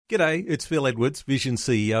G'day, it's Phil Edwards, Vision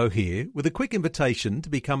CEO here, with a quick invitation to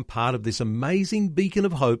become part of this amazing beacon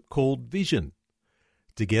of hope called Vision.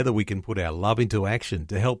 Together we can put our love into action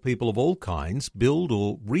to help people of all kinds build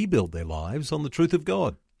or rebuild their lives on the truth of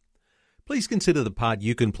God. Please consider the part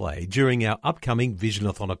you can play during our upcoming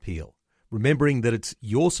Visionathon appeal, remembering that it's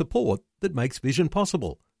your support that makes Vision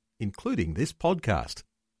possible, including this podcast.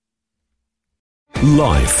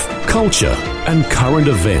 Life, culture and current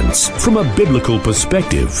events from a biblical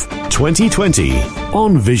perspective. 2020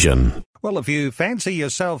 on Vision. Well, if you fancy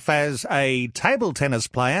yourself as a table tennis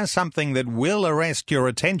player, something that will arrest your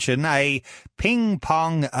attention, a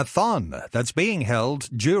ping-pong-a-thon that's being held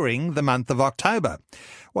during the month of October.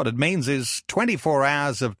 What it means is 24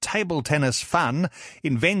 hours of table tennis fun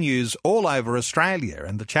in venues all over Australia.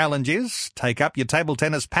 And the challenge is take up your table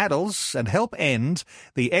tennis paddles and help end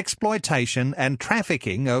the exploitation and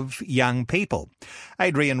trafficking of young people.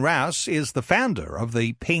 Adrian Rouse is the founder of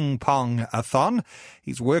the Ping Pong-a-thon.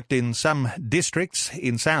 He's worked in some districts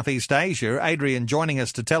in Southeast Asia. Adrian joining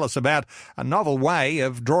us to tell us about a novel way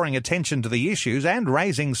of drawing attention to the issues and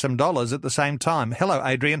raising some dollars at the same time. Hello,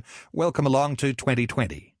 Adrian. Welcome along to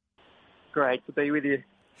 2020. Great to be with you.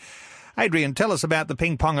 Adrian, tell us about the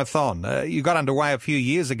Ping Pong-a-thon. You got underway a few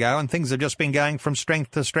years ago and things have just been going from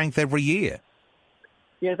strength to strength every year.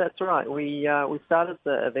 Yeah, that's right. We started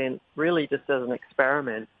the event really just as an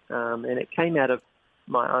experiment, and it came out of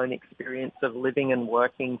my own experience of living and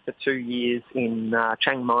working for 2 years in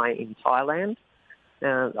Chiang Mai in Thailand.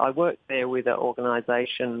 I worked there with an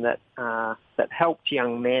organisation that helped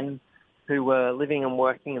young men who were living and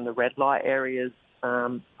working in the red light areas.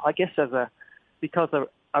 I guess because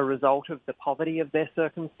a result of the poverty of their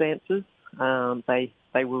circumstances, they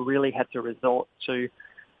were really had to resort to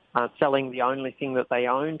selling the only thing that they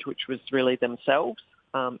owned, which was really themselves,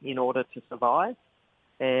 in order to survive.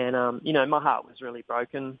 And my heart was really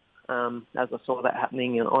broken as I saw that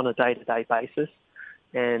happening on a day-to-day basis.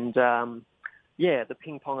 And the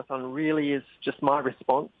Ping Pong-a-thon really is just my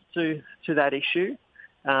response to that issue.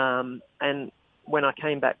 And when I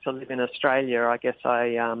came back to live in Australia, I guess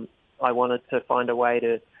I wanted to find a way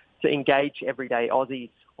to engage everyday Aussies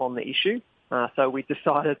on the issue. So we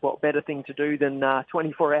decided what better thing to do than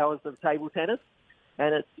 24 hours of table tennis.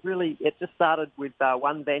 And it just started with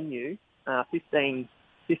one venue, 15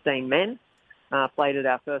 men played at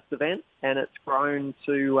our first event, and it's grown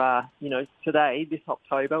to, today, this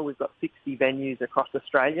October, we've got 60 venues across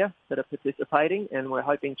Australia that are participating, and we're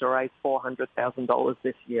hoping to raise $400,000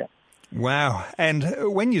 this year. Wow.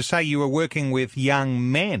 And when you say you were working with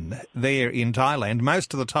young men there in Thailand,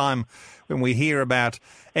 most of the time when we hear about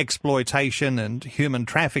exploitation and human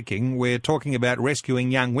trafficking, we're talking about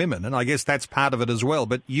rescuing young women. And I guess that's part of it as well.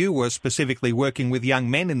 But you were specifically working with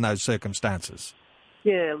young men in those circumstances.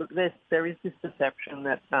 Yeah, look, there is this perception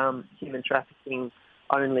that human trafficking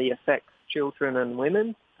only affects children and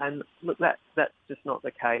women. And look, that's just not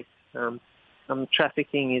the case.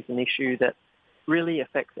 Trafficking is an issue that really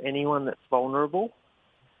affects anyone that's vulnerable.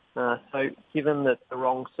 So given that the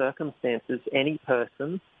wrong circumstances, any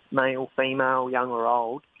person, male, female, young or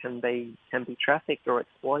old, can be trafficked or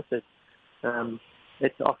exploited.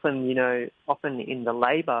 It's often in the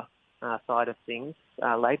labour side of things,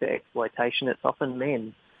 labour exploitation, it's often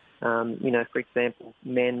men. For example,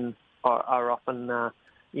 men are often,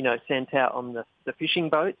 sent out on the fishing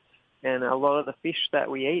boats, and a lot of the fish that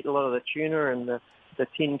we eat, a lot of the tuna and the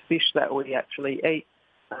tinned fish that we actually eat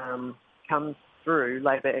comes through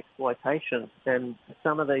labour exploitation, and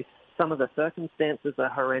some of the circumstances are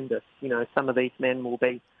horrendous. Some of these men will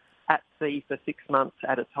be at sea for 6 months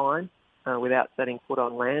at a time without setting foot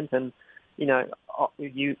on land, and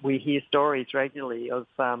we hear stories regularly of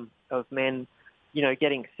men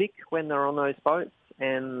getting sick when they're on those boats,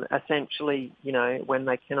 and essentially when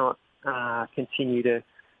they cannot continue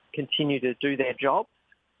to do their jobs.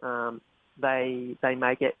 They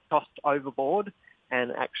may get tossed overboard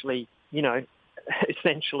and actually,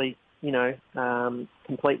 essentially,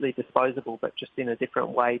 completely disposable, but just in a different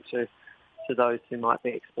way to those who might be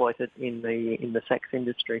exploited in the sex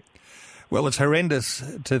industry. Well, it's horrendous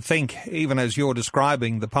to think, even as you're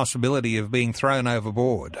describing, the possibility of being thrown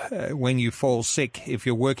overboard when you fall sick if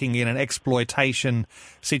you're working in an exploitation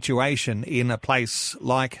situation in a place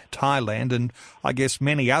like Thailand and I guess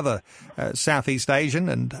many other Southeast Asian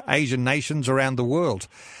and Asian nations around the world.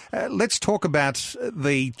 Let's talk about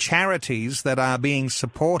the charities that are being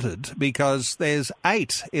supported, because there's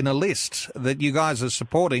 8 in a list that you guys are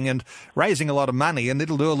supporting and raising a lot of money, and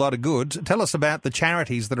it'll do a lot of good. Tell us about the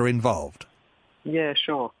charities that are involved. Yeah,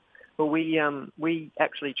 sure. Well, we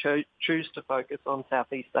actually choose to focus on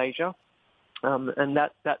Southeast Asia. And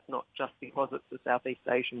that's not just because it's a Southeast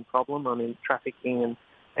Asian problem. I mean, trafficking and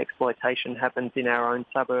exploitation happens in our own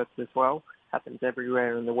suburbs as well, happens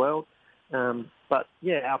everywhere in the world. But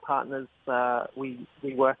yeah, our partners, we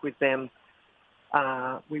work with them.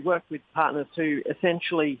 We work with partners who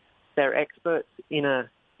essentially they're experts in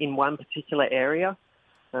one particular area,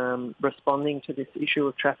 responding to this issue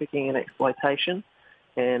of trafficking and exploitation.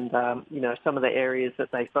 And some of the areas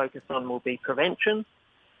that they focus on will be prevention.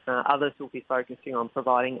 Others will be focusing on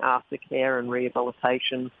providing aftercare and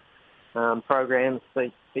rehabilitation programs for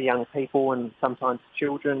young people and sometimes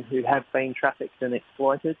children who have been trafficked and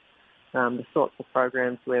exploited. The sorts of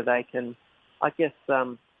programs where they can,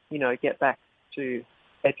 get back to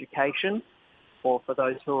education, or for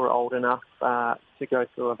those who are old enough to go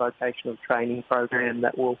through a vocational training program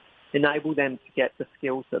that will enable them to get the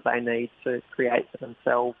skills that they need to create for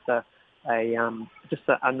themselves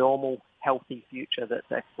a normal, healthy future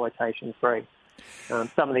that's exploitation-free.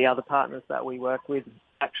 Some of the other partners that we work with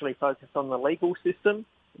actually focus on the legal system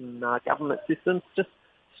and government systems, just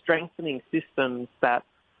strengthening systems that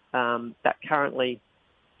currently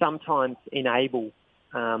sometimes enable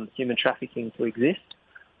human trafficking to exist.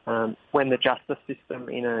 When the justice system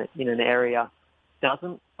in an area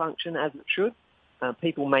doesn't function as it should,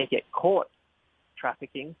 people may get caught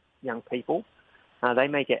trafficking young people. They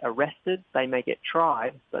may get arrested, they may get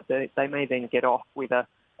tried, but they may then get off with a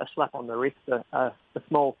slap on the wrist, a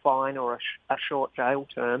small fine or a short jail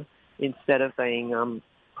term, instead of being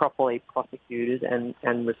properly prosecuted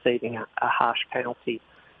and receiving a harsh penalty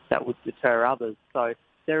that would deter others. So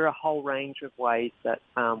there are a whole range of ways that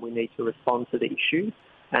we need to respond to the issue,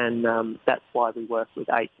 and that's why we work with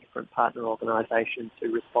 8 different partner organisations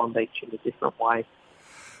who respond each in a different way.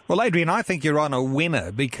 Well, Adrian, I think you're on a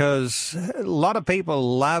winner, because a lot of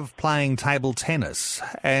people love playing table tennis,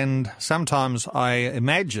 and sometimes I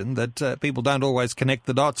imagine that people don't always connect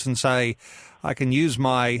the dots and say, I can use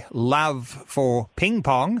my love for ping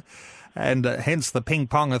pong, and hence the Ping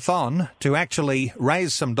Pong-a-thon, to actually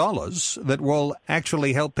raise some dollars that will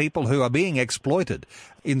actually help people who are being exploited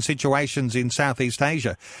in situations in Southeast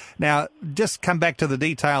Asia. Now, just come back to the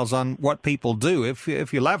details on what people do. If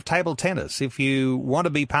you love table tennis, if you want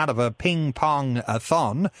to be part of a Ping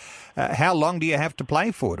Pong-a-thon, how long do you have to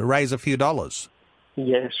play for to raise a few dollars?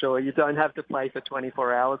 Yeah, sure. You don't have to play for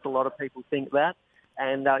 24 hours. A lot of people think that.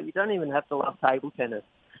 And you don't even have to love table tennis.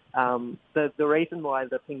 The reason why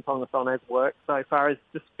the Ping Pong-a-thon has worked so far is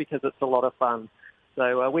just because it's a lot of fun.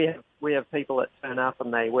 So we have people that turn up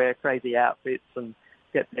and they wear crazy outfits and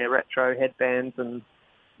get their retro headbands and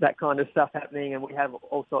that kind of stuff happening, and we have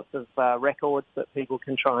all sorts of records that people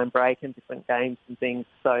can try and break in different games and things.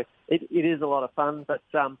 So it is a lot of fun, but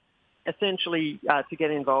essentially to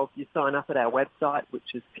get involved, you sign up at our website,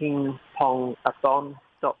 which is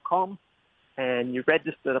pingpongathon.com, and you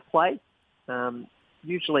register to play.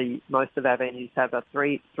 Usually most of our venues have a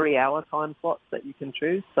three-hour time slot that you can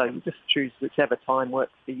choose, so you just choose whichever time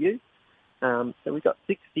works for you. So we've got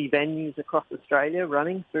 60 venues across Australia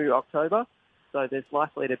running through October, so there's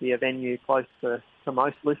likely to be a venue close to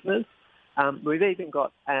most listeners. We've even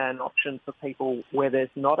got an option for people where there's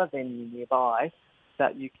not a venue nearby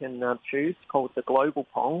that you can choose, called the Global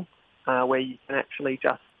Pong, where you can actually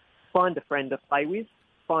just find a friend to play with,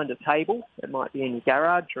 find a table that might be in your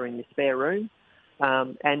garage or in your spare room,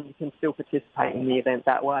 and you can still participate in the event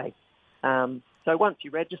that way. So once you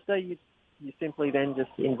register, you simply then just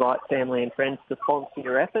invite family and friends to sponsor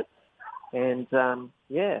your efforts. And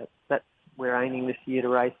we're aiming this year to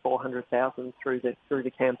raise $400,000 through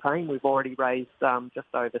the campaign. We've already raised just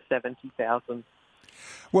over $70,000.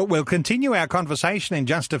 Well, we'll continue our conversation in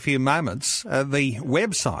just a few moments. The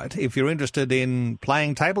website, if you're interested in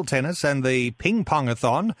playing table tennis and the Ping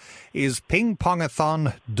Pong-a-thon, is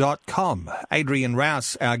pingpongathon.com. Adrian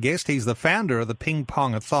Rouse, our guest, he's the founder of the Ping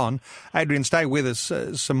Pong-a-thon. Adrian, stay with us.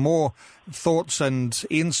 Some more thoughts and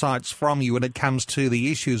insights from you when it comes to the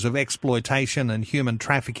issues of exploitation and human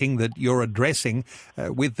trafficking that you're addressing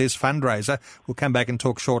with this fundraiser. We'll come back and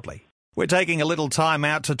talk shortly. We're taking a little time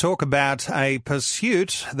out to talk about a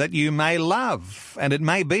pursuit that you may love, and it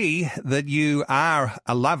may be that you are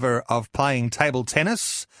a lover of playing table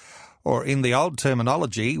tennis, or in the old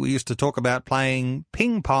terminology, we used to talk about playing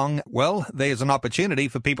ping pong. Well, there's an opportunity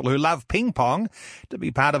for people who love ping pong to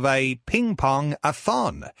be part of a Ping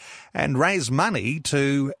Pong-a-thon and raise money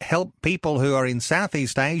to help people who are in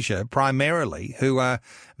Southeast Asia primarily, who are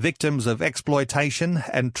victims of exploitation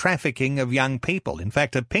and trafficking of young people. In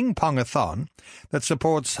fact, a ping-pong-a-thon that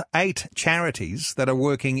supports 8 charities that are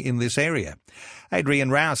working in this area. Adrian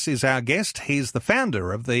Rouse is our guest. He's the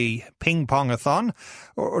founder of the Ping-pong-a-thon,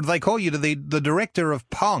 or do they call you the director of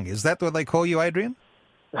Pong? Is that what they call you, Adrian?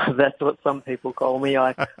 That's what some people call me.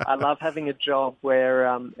 I love having a job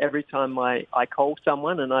where every time I call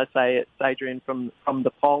someone and I say it's Adrian from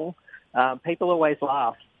the Pong, people always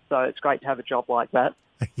laugh. So it's great to have a job like that.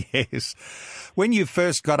 Yes. When you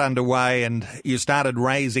first got underway and you started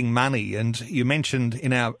raising money, and you mentioned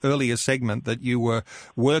in our earlier segment that you were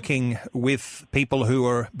working with people who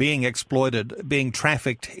are being exploited, being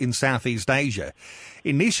trafficked in Southeast Asia.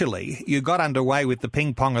 Initially, you got underway with the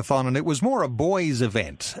Ping-pong-a-thon, and it was more a boys'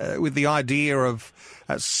 event with the idea of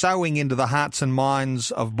sowing into the hearts and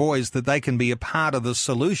minds of boys that they can be a part of the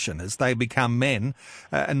solution as they become men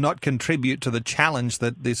and not contribute to the challenge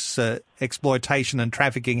that this exploitation and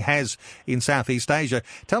trafficking has in Southeast Asia.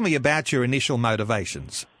 Tell me about your initial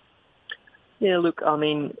motivations. Yeah, look, I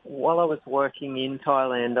mean, while I was working in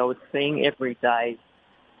Thailand, I was seeing every day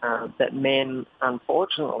that men,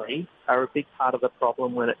 unfortunately, are a big part of the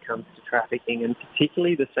problem when it comes to trafficking, and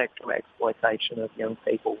particularly the sexual exploitation of young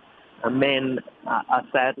people. Men are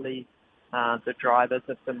sadly the drivers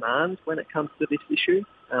of demand when it comes to this issue,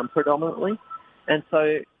 predominantly. And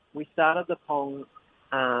so we started the Pong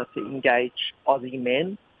to engage Aussie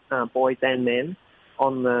men, boys and men,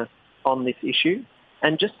 on this issue,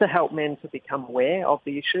 and just to help men to become aware of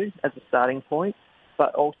the issue as a starting point,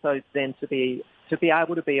 but also then to be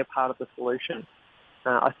able to be a part of the solution.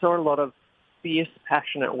 I saw a lot of fierce,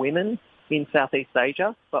 passionate women in Southeast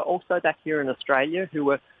Asia, but also back here in Australia, who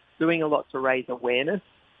were doing a lot to raise awareness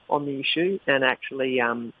on the issue and actually,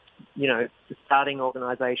 starting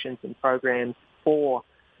organisations and programs for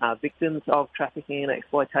victims of trafficking and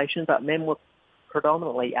exploitation, but men were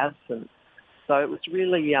predominantly absent. So it was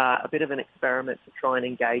really a bit of an experiment to try and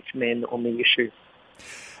engage men on the issue.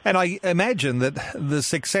 And I imagine that the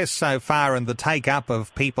success so far and the take-up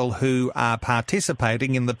of people who are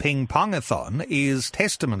participating in the Ping-pong-a-thon is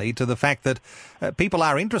testimony to the fact that people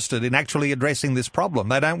are interested in actually addressing this problem.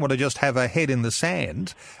 They don't want to just have a head in the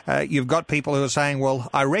sand. You've got people who are saying, well,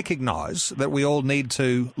 I recognise that we all need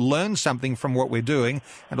to learn something from what we're doing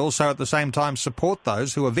and also at the same time support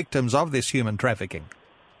those who are victims of this human trafficking.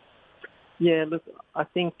 Yeah, look, I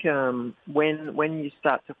think when you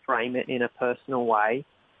start to frame it in a personal way,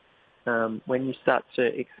 when you start to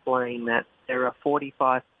explain that there are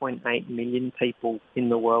 45.8 million people in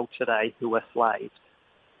the world today who are slaves,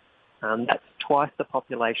 that's twice the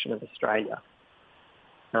population of Australia.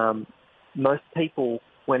 Most people,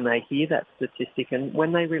 when they hear that statistic and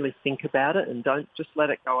when they really think about it and don't just let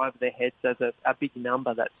it go over their heads as a big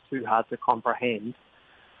number that's too hard to comprehend,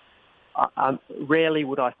 rarely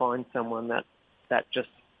would I find someone that just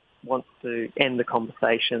wants to end the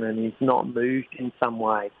conversation and is not moved in some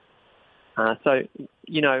way. So,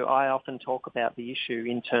 I often talk about the issue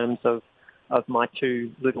in terms of my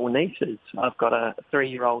 2 little nieces. I've got a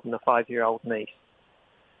 3-year-old and a 5-year-old niece.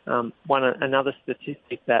 Another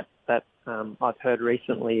statistic that I've heard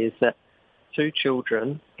recently is that 2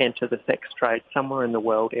 children enter the sex trade somewhere in the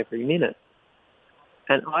world every minute.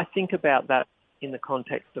 And I think about that in the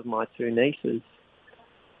context of my 2 nieces.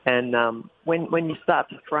 And when you start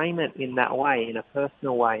to frame it in that way, in a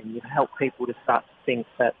personal way, and you help people to start to think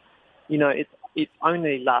that, it's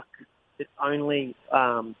only luck, it's only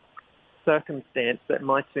circumstance that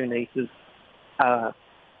my 2 nieces are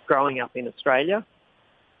growing up in Australia,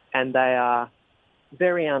 and they are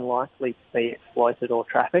very unlikely to be exploited or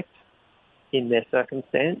trafficked in their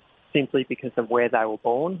circumstance simply because of where they were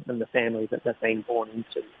born and the family that they've been born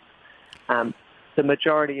into. The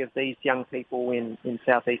majority of these young people in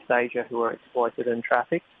Southeast Asia who are exploited and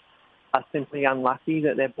trafficked are simply unlucky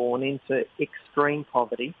that they're born into extreme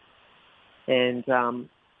poverty. And,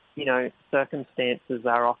 circumstances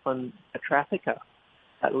are often a trafficker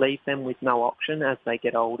that leave them with no option as they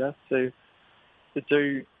get older to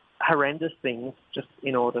do horrendous things just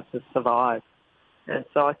in order to survive. And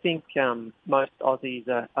so I think most Aussies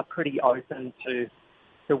are pretty open to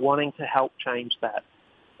wanting to help change that.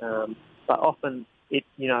 But often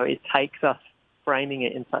it takes us framing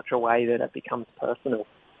it in such a way that it becomes personal.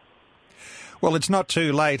 Well, it's not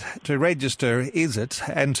too late to register, is it?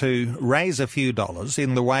 And to raise a few dollars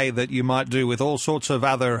in the way that you might do with all sorts of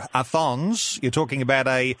other a-thons. You're talking about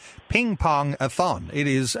a ping-pong-a-thon. It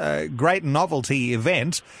is a great novelty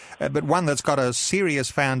event, but one that's got a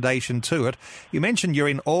serious foundation to it. You mentioned you're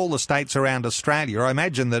in all the states around Australia. I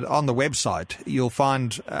imagine that on the website you'll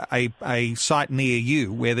find a site near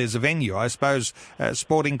you where there's a venue. I suppose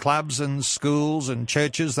sporting clubs and schools and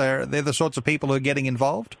churches, they're the sorts of people who are getting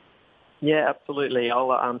involved? Yeah, absolutely.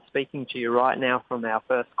 I'm speaking to you right now from our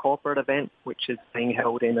first corporate event, which is being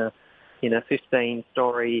held in a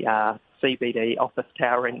 15-storey CBD office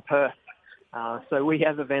tower in Perth. So we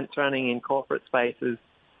have events running in corporate spaces,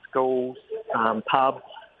 schools, pubs,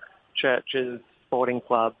 churches, sporting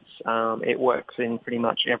clubs. It works in pretty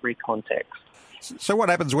much every context. So what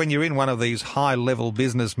happens when you're in one of these high-level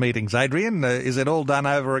business meetings, Adrian? Is it all done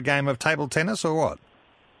over a game of table tennis or what?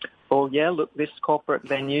 Well, yeah, look, this corporate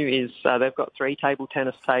venue is, they've got 3 table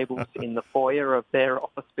tennis tables in the foyer of their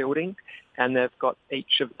office building, and they've got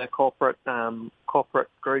each of the corporate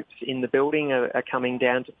groups in the building are coming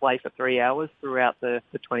down to play for 3 hours throughout the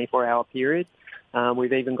 24-hour period.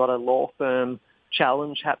 We've even got a law firm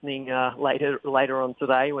challenge happening later on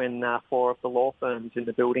today when 4 of the law firms in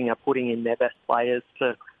the building are putting in their best players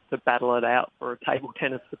to battle it out for table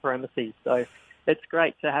tennis supremacy. So it's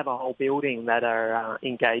great to have a whole building that are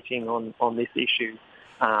engaging on this issue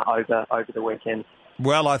over the weekend.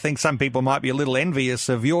 Well, I think some people might be a little envious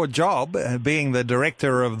of your job, being the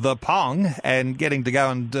director of the Pong and getting to go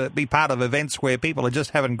and be part of events where people are just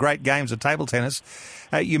having great games of table tennis.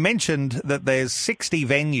 You mentioned that there's 60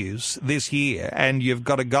 venues this year and you've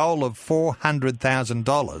got a goal of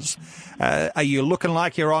 $400,000. Are you looking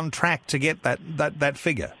like you're on track to get that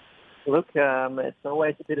figure? Look, it's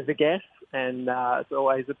always a bit of a guess. And it's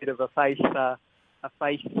always a bit of a face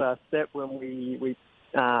step when we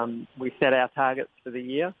set our targets for the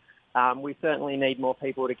year. We certainly need more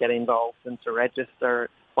people to get involved and to register to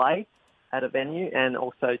play at a venue, and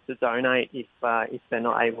also to donate if they're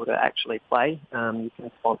not able to actually play. You can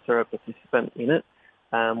sponsor a participant in it.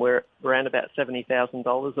 We're around about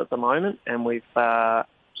 $70,000 at the moment, and we've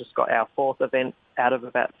just got our 4th event out of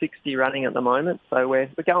about 60 running at the moment. So we're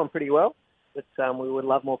going pretty well. But we would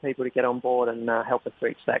love more people to get on board and help us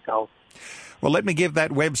reach that goal. Well, let me give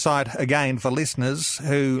that website again for listeners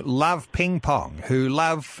who love ping pong, who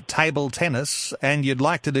love table tennis, and you'd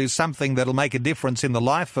like to do something that'll make a difference in the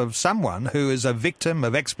life of someone who is a victim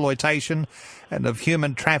of exploitation and of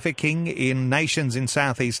human trafficking in nations in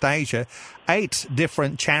Southeast Asia. 8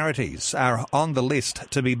 different charities are on the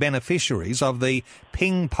list to be beneficiaries of the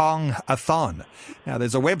Ping Pong A-thon. Now,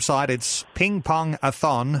 there's a website, it's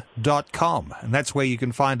pingpongathon.com, and that's where you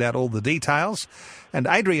can find out all the details. And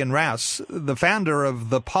Adrian Rouse, the founder of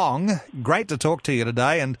The Pong, great to talk to you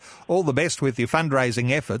today, and all the best with your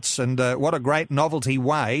fundraising efforts. And what a great novelty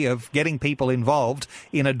way of getting people involved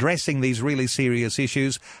in addressing these really serious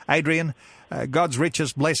issues. Adrian, God's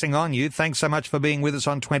richest blessing on you. Thanks so much for being with us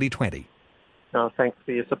on 2020. No, thanks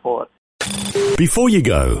for your support. Before you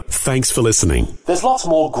go, thanks for listening. There's lots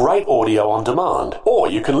more great audio on demand, or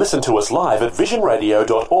you can listen to us live at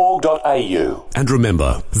visionradio.org.au. And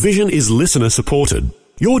remember, Vision is listener supported.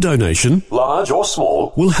 Your donation, large or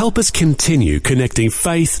small, will help us continue connecting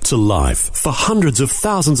faith to life for hundreds of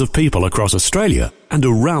thousands of people across Australia and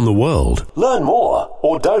around the world. Learn more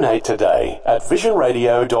or donate today at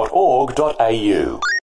visionradio.org.au.